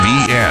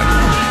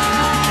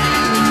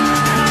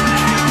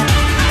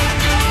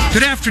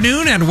Good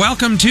afternoon and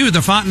welcome to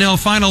the Fontanelle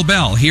Final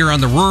Bell here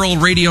on the Rural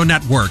Radio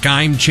Network.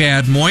 I'm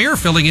Chad Moyer,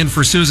 filling in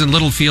for Susan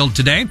Littlefield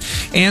today.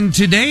 And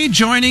today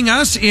joining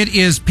us, it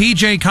is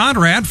PJ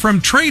Conradt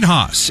from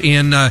Tredas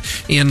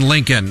in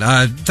Lincoln.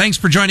 Thanks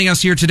for joining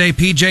us here today,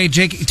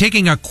 PJ.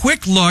 Taking a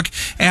quick look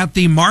at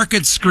the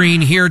market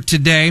screen here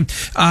today.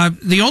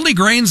 The only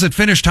grains that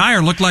finished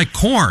higher looked like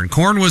corn.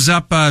 Corn was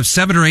up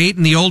 7 or 8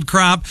 in the old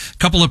crop, a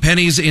couple of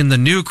pennies in the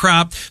new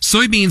crop.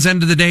 Soybeans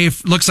end of the day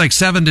looks like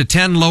 7 to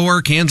 10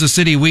 lower. Kansas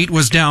City wheat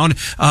was down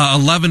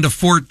 11 to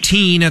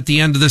 14 at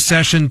the end of the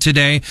session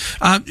today.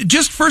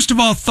 Just first of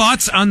all,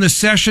 thoughts on the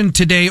session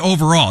today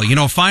overall. You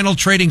know, final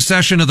trading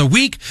session of the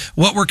week.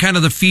 What were kind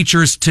of the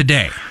features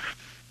today?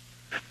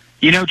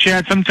 You know,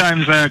 Chad,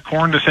 sometimes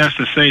corn just has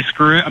to say,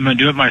 screw it, I'm going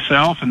to do it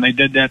myself. And they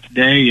did that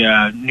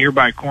today.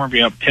 Nearby corn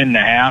be up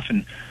 10.5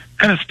 and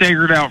kind of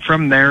staggered out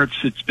from there.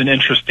 It's been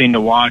interesting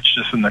to watch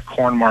just in the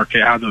corn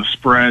market how those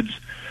spreads,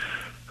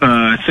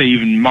 say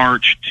even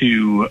March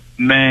to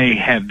May,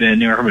 have been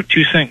from a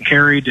 2-cent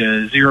carry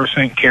to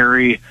 0-cent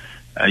carry.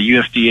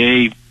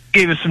 USDA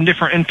gave us some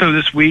different info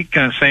this week,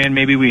 kind of saying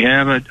maybe we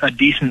have a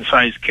decent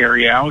sized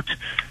carry out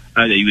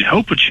that you would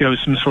hope would show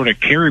some sort of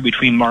carry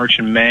between March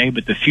and May,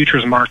 but the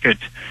futures market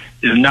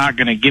is not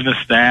going to give us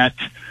that.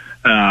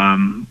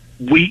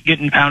 Wheat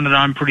getting pounded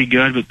on pretty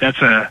good, but that's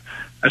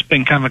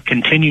been kind of a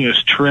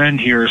continuous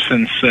trend here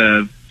since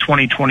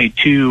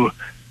 2022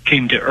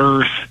 came to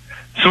earth.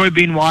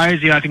 Soybean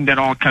wise, I think that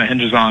all kind of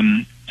hinges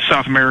on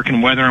South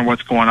American weather and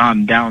what's going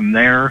on down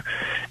there.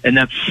 And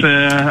that's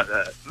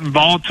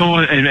volatile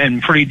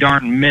and pretty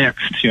darn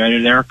mixed.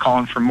 They're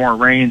calling for more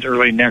rains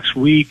early next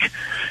week.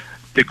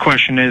 The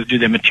question is, do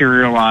they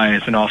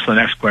materialize? And also the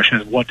next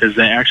question is, what does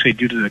that actually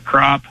do to the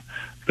crop?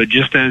 But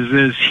just as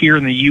is here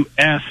in the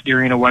U.S.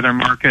 during a weather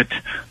market,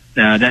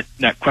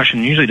 that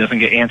question usually doesn't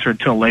get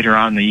answered till later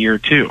on in the year,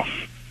 too.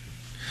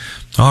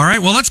 All right.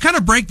 Well, let's kind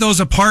of break those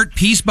apart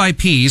piece by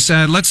piece.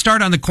 Let's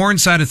start on the corn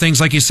side of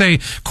things. Like you say,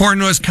 corn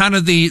was kind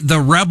of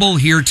the rebel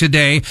here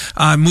today,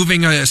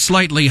 moving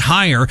slightly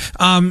higher.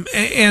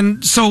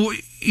 And so,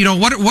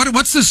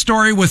 what's the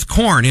story with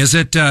corn? Is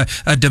it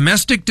a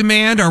domestic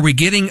demand? Are we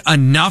getting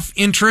enough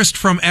interest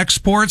from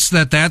exports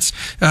that's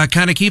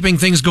kind of keeping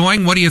things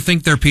going? What do you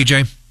think there,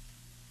 PJ?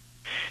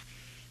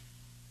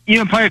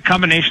 Probably a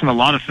combination of a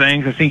lot of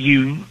things. I think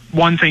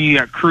one thing, you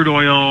got crude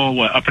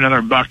oil up another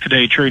 $1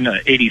 today, trading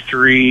at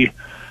 83.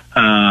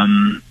 I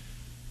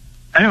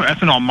know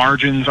ethanol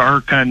margins are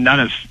kind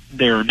of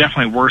they're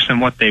definitely worse than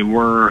what they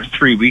were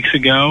 3 weeks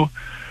ago.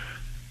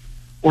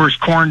 Or is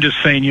corn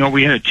just saying,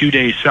 we had a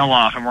 2-day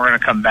sell-off and we're going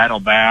to come battle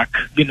back?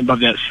 Getting above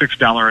that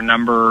 $6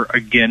 number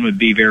again would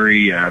be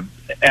very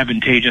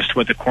advantageous to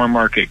what the corn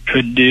market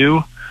could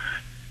do.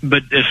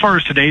 But as far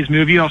as today's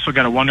move, you also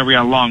got to wonder, we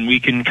got a long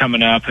weekend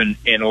coming up and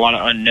a lot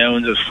of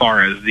unknowns as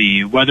far as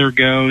the weather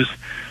goes.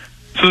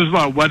 So there's a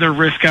lot of weather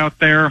risk out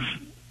there.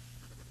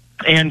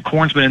 And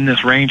corn's been in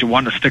this range of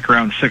wanting to stick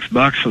around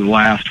 $6 for the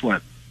last,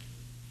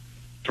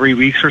 3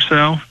 weeks or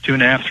so,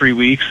 2.5, 3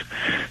 weeks.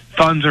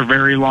 Funds are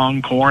very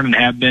long corn and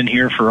have been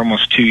here for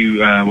almost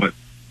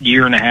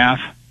year and a half,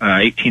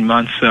 18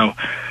 months. So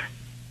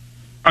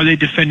are they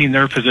defending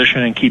their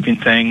position and keeping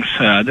things?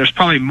 There's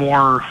probably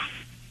more.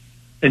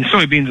 And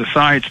soybeans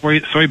aside,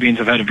 soybeans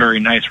have had a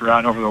very nice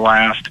run over the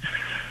last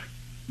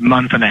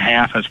month and a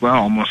half as well,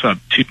 almost up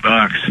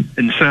 $2.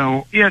 And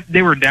so,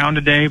 they were down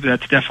today, but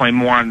that's definitely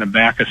more on the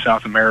back of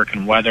South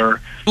American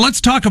weather. Let's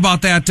talk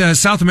about that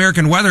South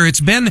American weather. It's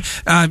been,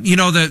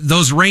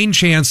 those rain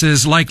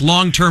chances, like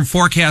long-term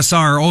forecasts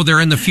are, they're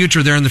in the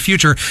future.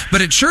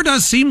 But it sure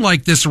does seem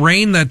like this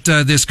rain that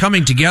this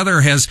coming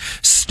together has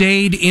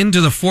stayed into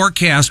the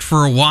forecast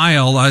for a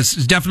while. It's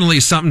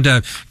definitely something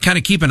to kind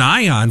of keep an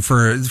eye on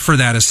for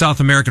that as South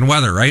American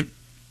weather, right?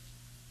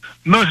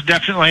 Most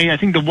definitely. I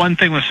think the one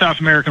thing with South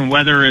American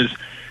weather is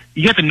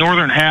you get the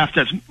northern half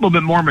that's a little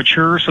bit more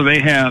mature, so they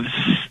have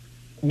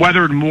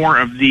weathered more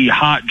of the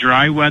hot,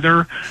 dry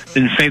weather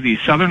than, say, the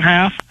southern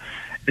half.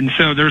 And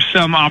so there's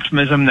some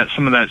optimism that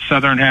some of that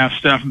southern half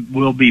stuff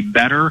will be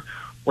better,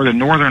 or the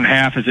northern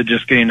half is it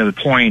just getting to the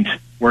point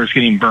where it's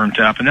getting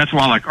burnt up. And that's a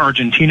lot like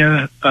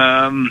Argentina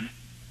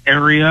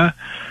area.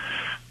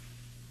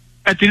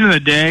 At the end of the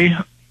day,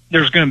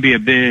 there's going to be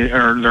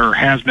there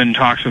has been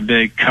talks of a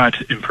big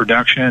cut in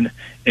production,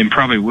 and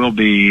probably will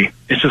be.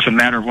 It's just a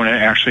matter of when it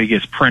actually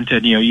gets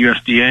printed.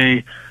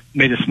 USDA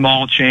made a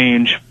small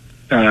change.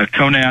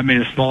 CONAB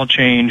made a small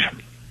change.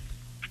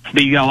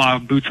 But you got a lot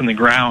of boots on the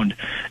ground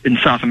in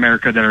South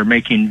America that are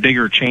making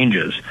bigger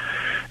changes.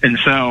 And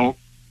so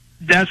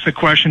that's the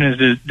question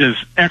is, does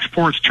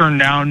exports turn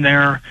down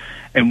there,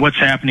 and what's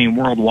happening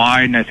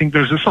worldwide? And I think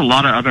there's just a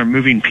lot of other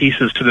moving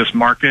pieces to this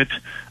market,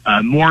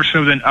 more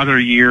so than other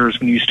years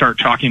when you start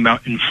talking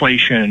about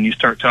inflation and you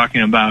start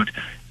talking about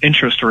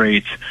interest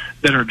rates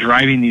that are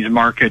driving these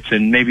markets,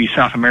 and maybe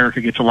South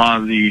America gets a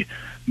lot of the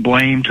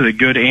blame to the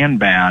good and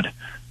bad.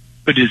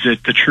 But is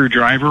it the true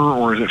driver,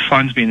 or is it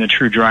funds being the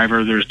true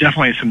driver? There's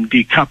definitely some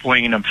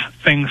decoupling of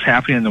things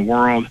happening in the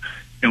world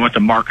and what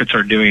the markets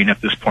are doing at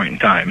this point in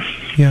time.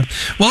 Yeah.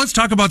 Well, let's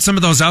talk about some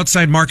of those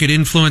outside market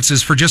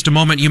influences for just a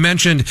moment. You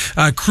mentioned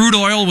crude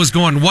oil was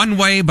going one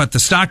way, but the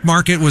stock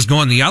market was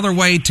going the other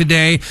way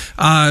today.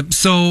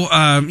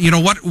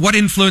 What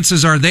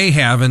influences are they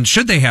have, and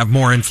should they have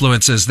more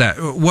influences?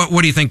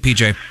 What do you think,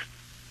 PJ?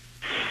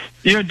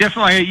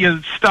 Definitely.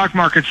 The stock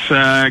market's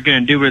going to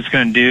do what it's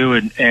going to do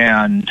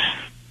and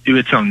do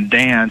its own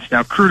dance.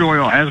 Now, crude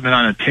oil has been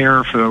on a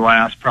tear for the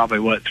last probably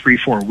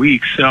 3-4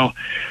 weeks. So.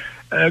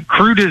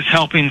 Crude is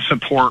helping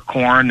support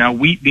corn. Now,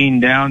 wheat being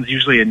down is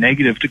usually a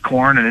negative to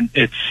corn, and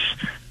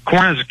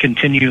corn has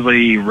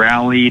continually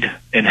rallied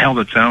and held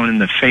its own in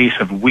the face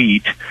of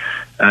wheat.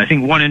 I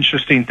think one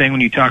interesting thing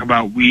when you talk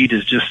about wheat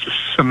is just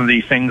some of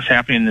the things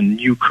happening in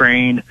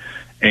Ukraine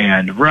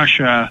and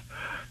Russia,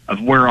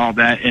 of where all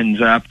that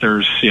ends up.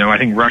 I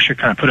think Russia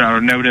kind of put out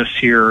a notice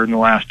here in the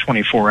last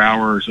 24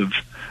 hours of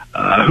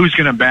who's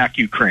going to back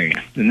Ukraine.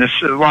 And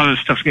a lot of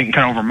this stuff's getting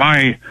kind of over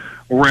my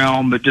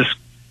realm, but just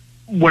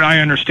what I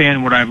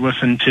understand, what I've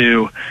listened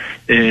to,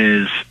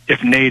 is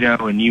if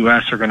NATO and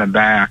U.S. are going to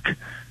back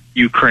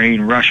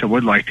Ukraine, Russia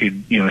would like to,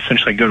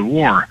 essentially go to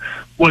war.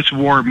 What's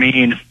war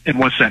mean, and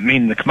what's that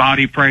mean in the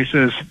commodity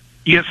prices?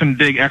 You get some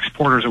big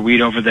exporters of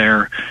wheat over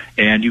there,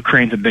 and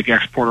Ukraine's a big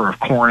exporter of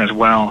corn as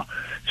well.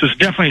 So it's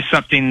definitely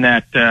something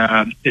that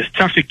is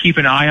tough to keep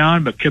an eye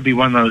on, but could be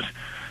one of those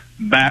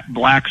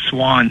black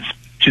swans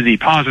to the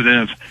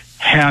positive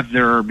had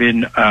there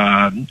been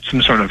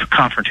some sort of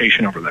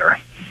confrontation over there.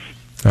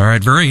 All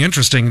right, very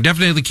interesting.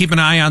 Definitely keep an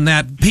eye on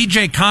that.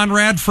 PJ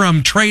Conradt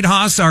from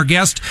Tredas, our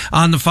guest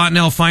on the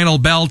Fontanelle Final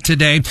Bell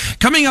today.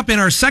 Coming up in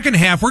our second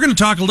half, we're going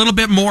to talk a little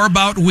bit more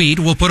about wheat.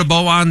 We'll put a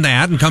bow on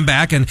that and come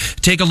back and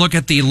take a look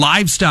at the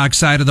livestock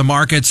side of the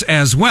markets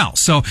as well.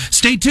 So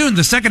stay tuned.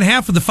 The second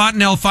half of the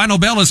Fontanelle Final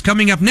Bell is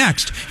coming up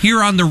next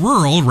here on the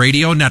Rural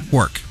Radio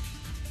Network.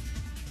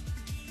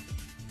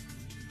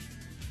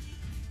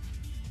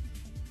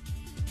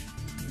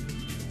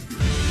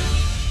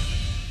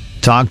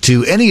 Talk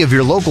to any of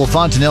your local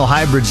Fontanelle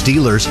Hybrids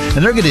dealers,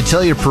 and they're going to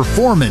tell you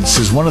performance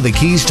is one of the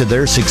keys to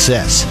their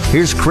success.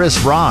 Here's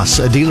Chris Ross,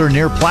 a dealer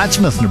near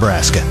Plattsmouth,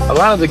 Nebraska. A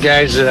lot of the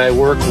guys that I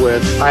work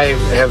with, I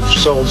have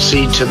sold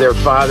seed to their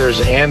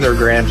fathers and their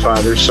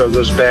grandfathers, so it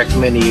goes back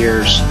many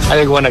years. I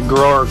think when a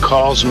grower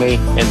calls me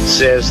and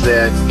says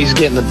that he's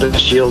getting the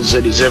best yields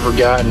that he's ever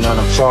gotten on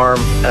a farm,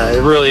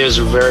 it really is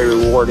a very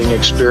rewarding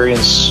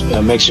experience.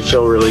 It makes you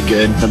feel really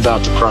good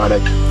about the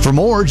product. For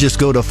more, just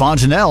go to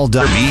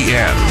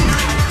fontanelle.bn.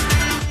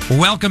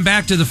 Welcome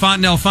back to the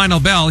Fontanelle Final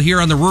Bell here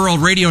on the Rural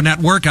Radio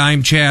Network.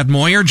 I'm Chad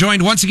Moyer,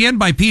 joined once again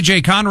by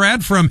PJ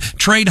Conradt from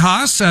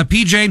Tredas.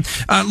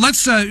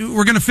 PJ,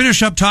 we're going to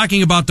finish up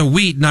talking about the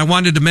wheat, and I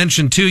wanted to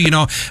mention too,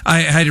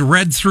 I had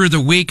read through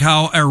the week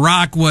how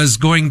Iraq was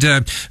going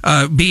to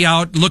be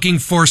out looking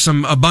for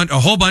a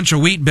whole bunch of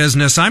wheat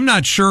business. I'm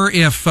not sure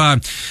if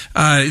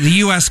the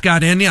U.S.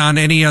 got in on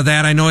any of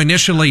that. I know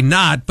initially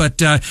not, but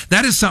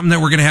that is something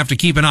that we're going to have to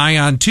keep an eye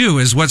on too,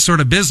 is what sort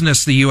of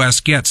business the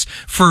U.S. gets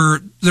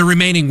for the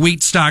remaining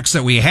wheat stocks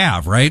that we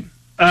have, right?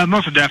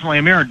 Most definitely.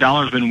 I mean, our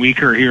dollar's been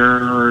weaker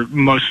here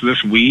most of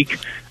this week.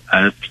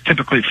 It's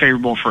typically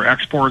favorable for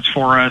exports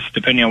for us,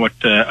 depending on what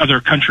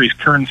other countries'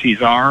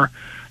 currencies are.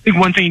 I think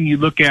one thing you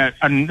look at,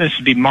 this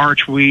would be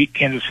March wheat,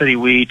 Kansas City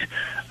wheat.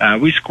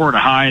 We scored a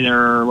high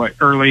there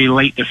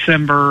late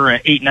December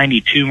at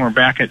 $8.92, and we're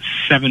back at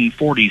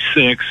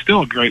 $7.46.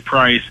 Still a great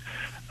price.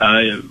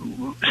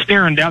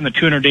 Staring down the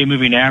 200-day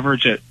moving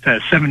average at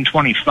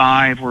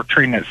 $7.25. We're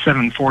trading at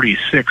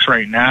 $7.46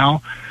 right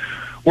now.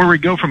 Where we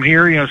go from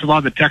here, it's a lot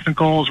of the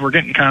technicals. We're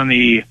getting kind of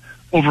the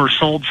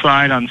oversold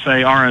side on,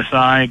 say,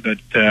 RSI, but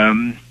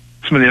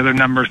some of the other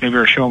numbers maybe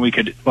are showing we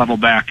could level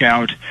back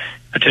out,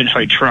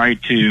 potentially try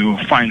to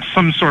find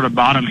some sort of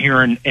bottom here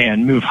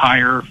and move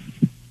higher.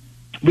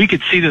 We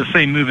could see the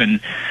same move in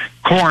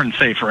corn,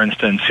 say, for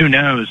instance. Who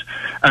knows?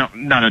 Not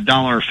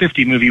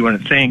 $1.50 move you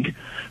wouldn't think,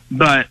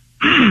 but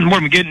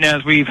what I'm getting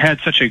at is we've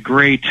had such a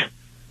great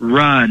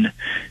run.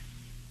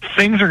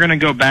 Things are going to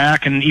go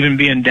back, and even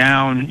being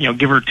down,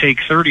 give or take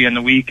 30 in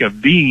the week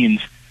of beans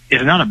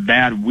is not a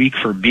bad week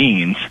for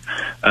beans.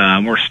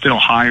 We're still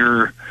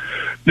higher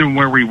than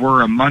where we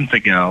were a month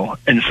ago,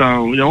 and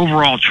so the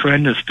overall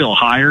trend is still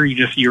higher.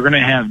 You're going to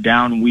have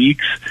down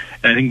weeks.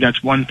 And I think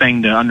that's one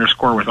thing to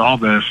underscore with all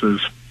this is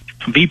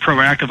be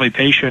proactively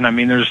patient. I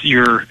mean,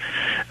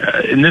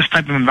 in this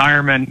type of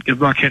environment, good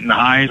luck hitting the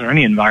highs, or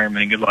any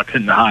environment, good luck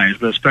hitting the highs,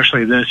 but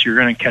especially this, you're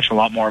going to catch a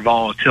lot more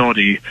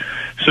volatility.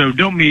 So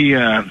don't be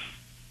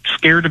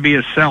scared to be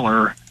a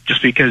seller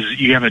just because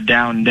you have a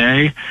down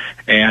day,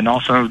 and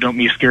also don't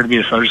be scared to be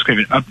a seller just because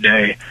you have an up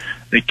day.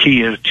 The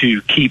key is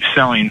to keep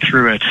selling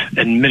through it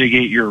and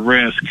mitigate your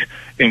risk.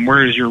 And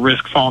where does your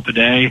risk fall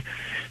today?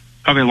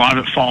 Probably a lot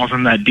of it falls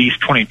in that DEES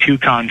 22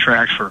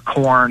 contract for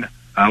corn,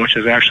 which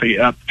is actually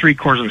up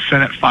 0.75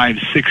 at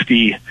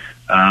 560,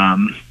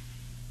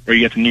 where you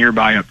get the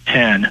nearby up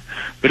 10.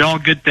 But all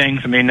good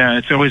things. I mean,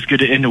 it's always good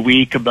to end a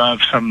week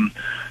above some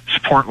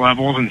support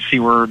levels and see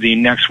where the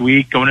next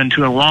week, going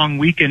into a long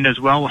weekend as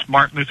well with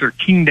Martin Luther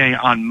King Day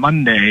on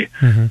Monday,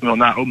 will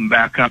not open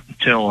back up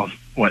until,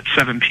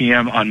 7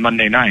 p.m. on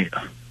Monday night.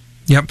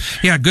 Yep.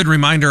 Yeah, good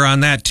reminder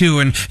on that, too.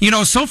 And,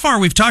 so far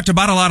we've talked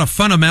about a lot of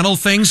fundamental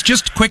things.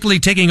 Just quickly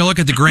taking a look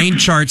at the grain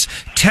charts.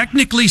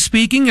 Technically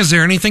speaking, is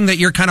there anything that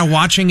you're kind of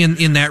watching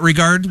in that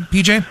regard,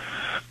 PJ?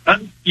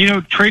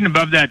 Trading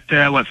above that,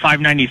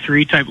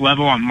 593 type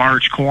level on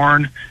March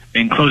corn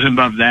and closing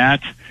above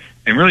that.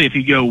 And really, if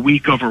you go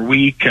week over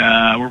week,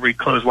 where we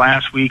closed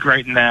last week,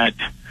 right in that,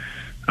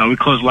 we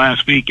closed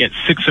last week at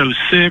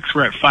 606.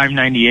 We're at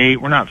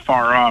 598. We're not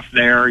far off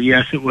there.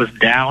 Yes, it was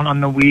down on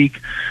the week.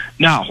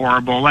 Not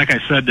horrible. Like I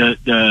said,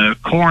 the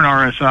corn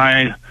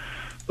RSI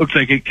looks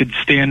like it could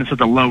stand at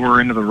the lower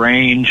end of the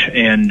range,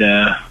 and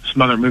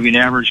some other moving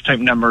average type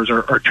numbers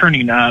are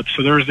turning up.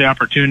 So there's the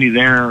opportunity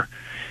there,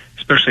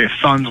 especially if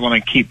funds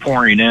want to keep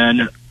pouring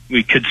in.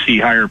 We could see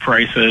higher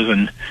prices,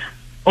 and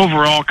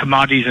overall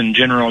commodities in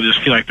general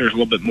just feel like there's a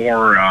little bit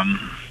more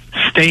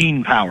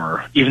staying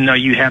power, even though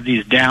you have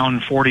these down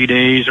 40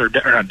 days, or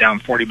not down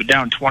 40, but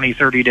down 20,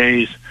 30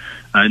 days.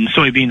 And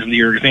soybeans,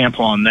 your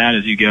example on that,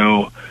 as you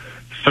go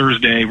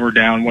Thursday, we're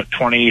down,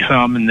 20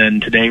 some, and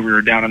then today we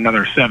were down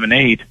another 7,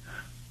 8.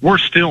 We're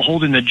still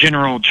holding the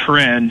general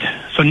trend,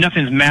 so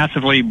nothing's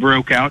massively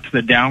broke out to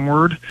the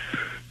downward.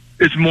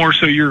 It's more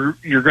so you're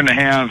going to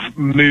have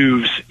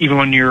moves, even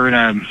when you're in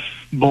a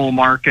bull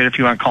market, if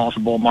you want to call it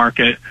a bull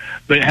market,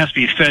 but it has to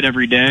be fed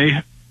every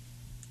day.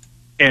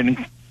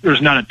 And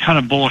there's not a ton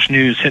of bullish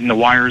news hitting the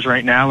wires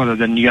right now, other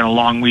than you got a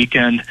long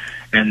weekend,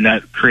 and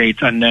that creates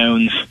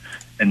unknowns.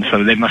 And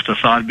so they must have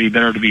thought it'd be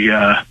better to be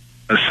a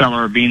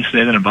seller of beans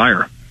today than a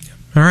buyer.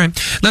 All right.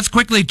 Let's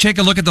quickly take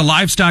a look at the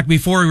livestock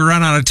before we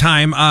run out of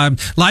time.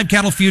 Live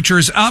cattle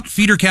futures up.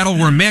 Feeder cattle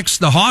were mixed.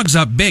 The hogs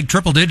up big,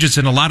 triple digits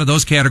in a lot of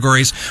those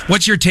categories.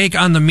 What's your take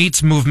on the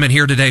meats movement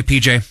here today,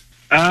 PJ?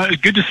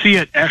 Good to see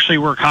it actually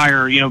work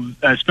higher,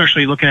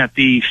 especially looking at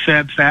the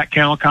Feb fat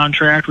cattle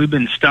contract. We've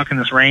been stuck in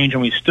this range,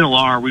 and we still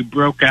are. We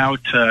broke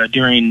out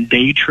during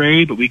day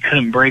trade, but we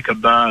couldn't break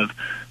above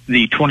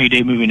the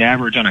 20-day moving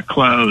average on a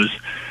close.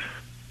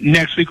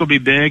 Next week will be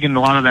big, and a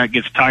lot of that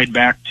gets tied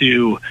back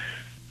to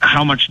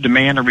how much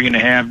demand are we going to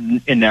have,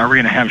 and are we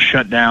going to have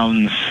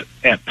shutdowns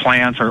at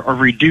plants or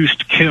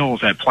reduced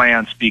kills at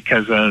plants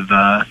because of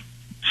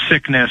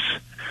sickness,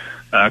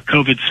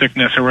 COVID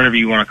sickness, or whatever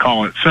you want to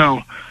call it.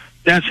 So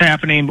that's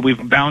happening, but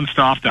we've bounced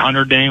off the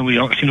 100-day, and we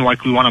don't seem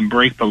like we want to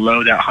break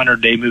below that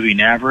 100-day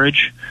moving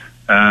average.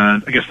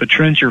 I guess the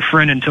trend's your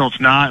friend until it's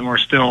not, and we're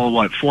still,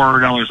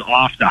 $400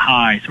 off the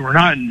high. So we're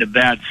not in a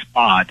bad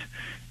spot.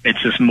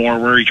 It's just more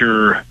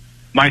where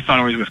my thought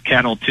always with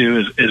cattle,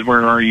 too, is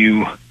where are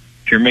you,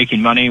 if you're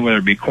making money, whether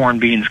it be corn,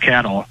 beans,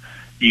 cattle,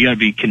 you got to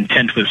be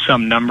content with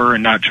some number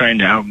and not trying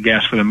to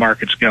outguess where the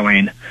market's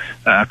going,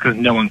 because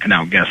no one can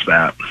outguess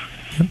that.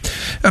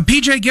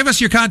 PJ, give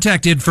us your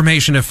contact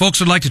information. If folks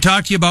would like to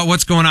talk to you about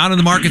what's going on in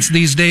the markets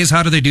these days,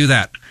 how do they do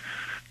that?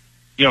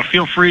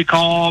 Feel free to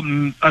call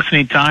us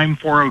anytime,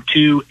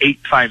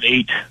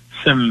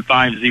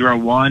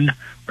 402-858-7501,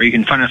 or you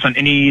can find us on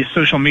any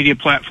social media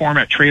platform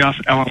at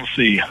Tredas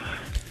LLC.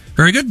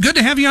 Very good. Good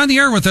to have you on the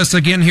air with us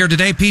again here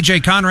today.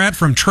 PJ Conradt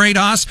from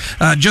Tredas.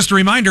 Just a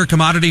reminder,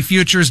 commodity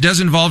futures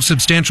does involve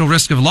substantial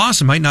risk of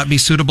loss and might not be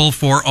suitable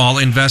for all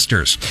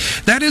investors.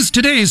 That is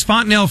today's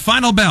Fontanelle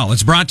Final Bell.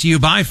 It's brought to you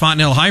by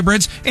Fontanelle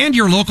Hybrids and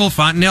your local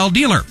Fontanelle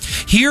dealer.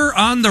 Here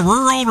on the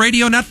Rural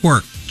Radio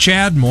Network,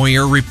 Chad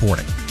Moyer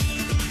reporting.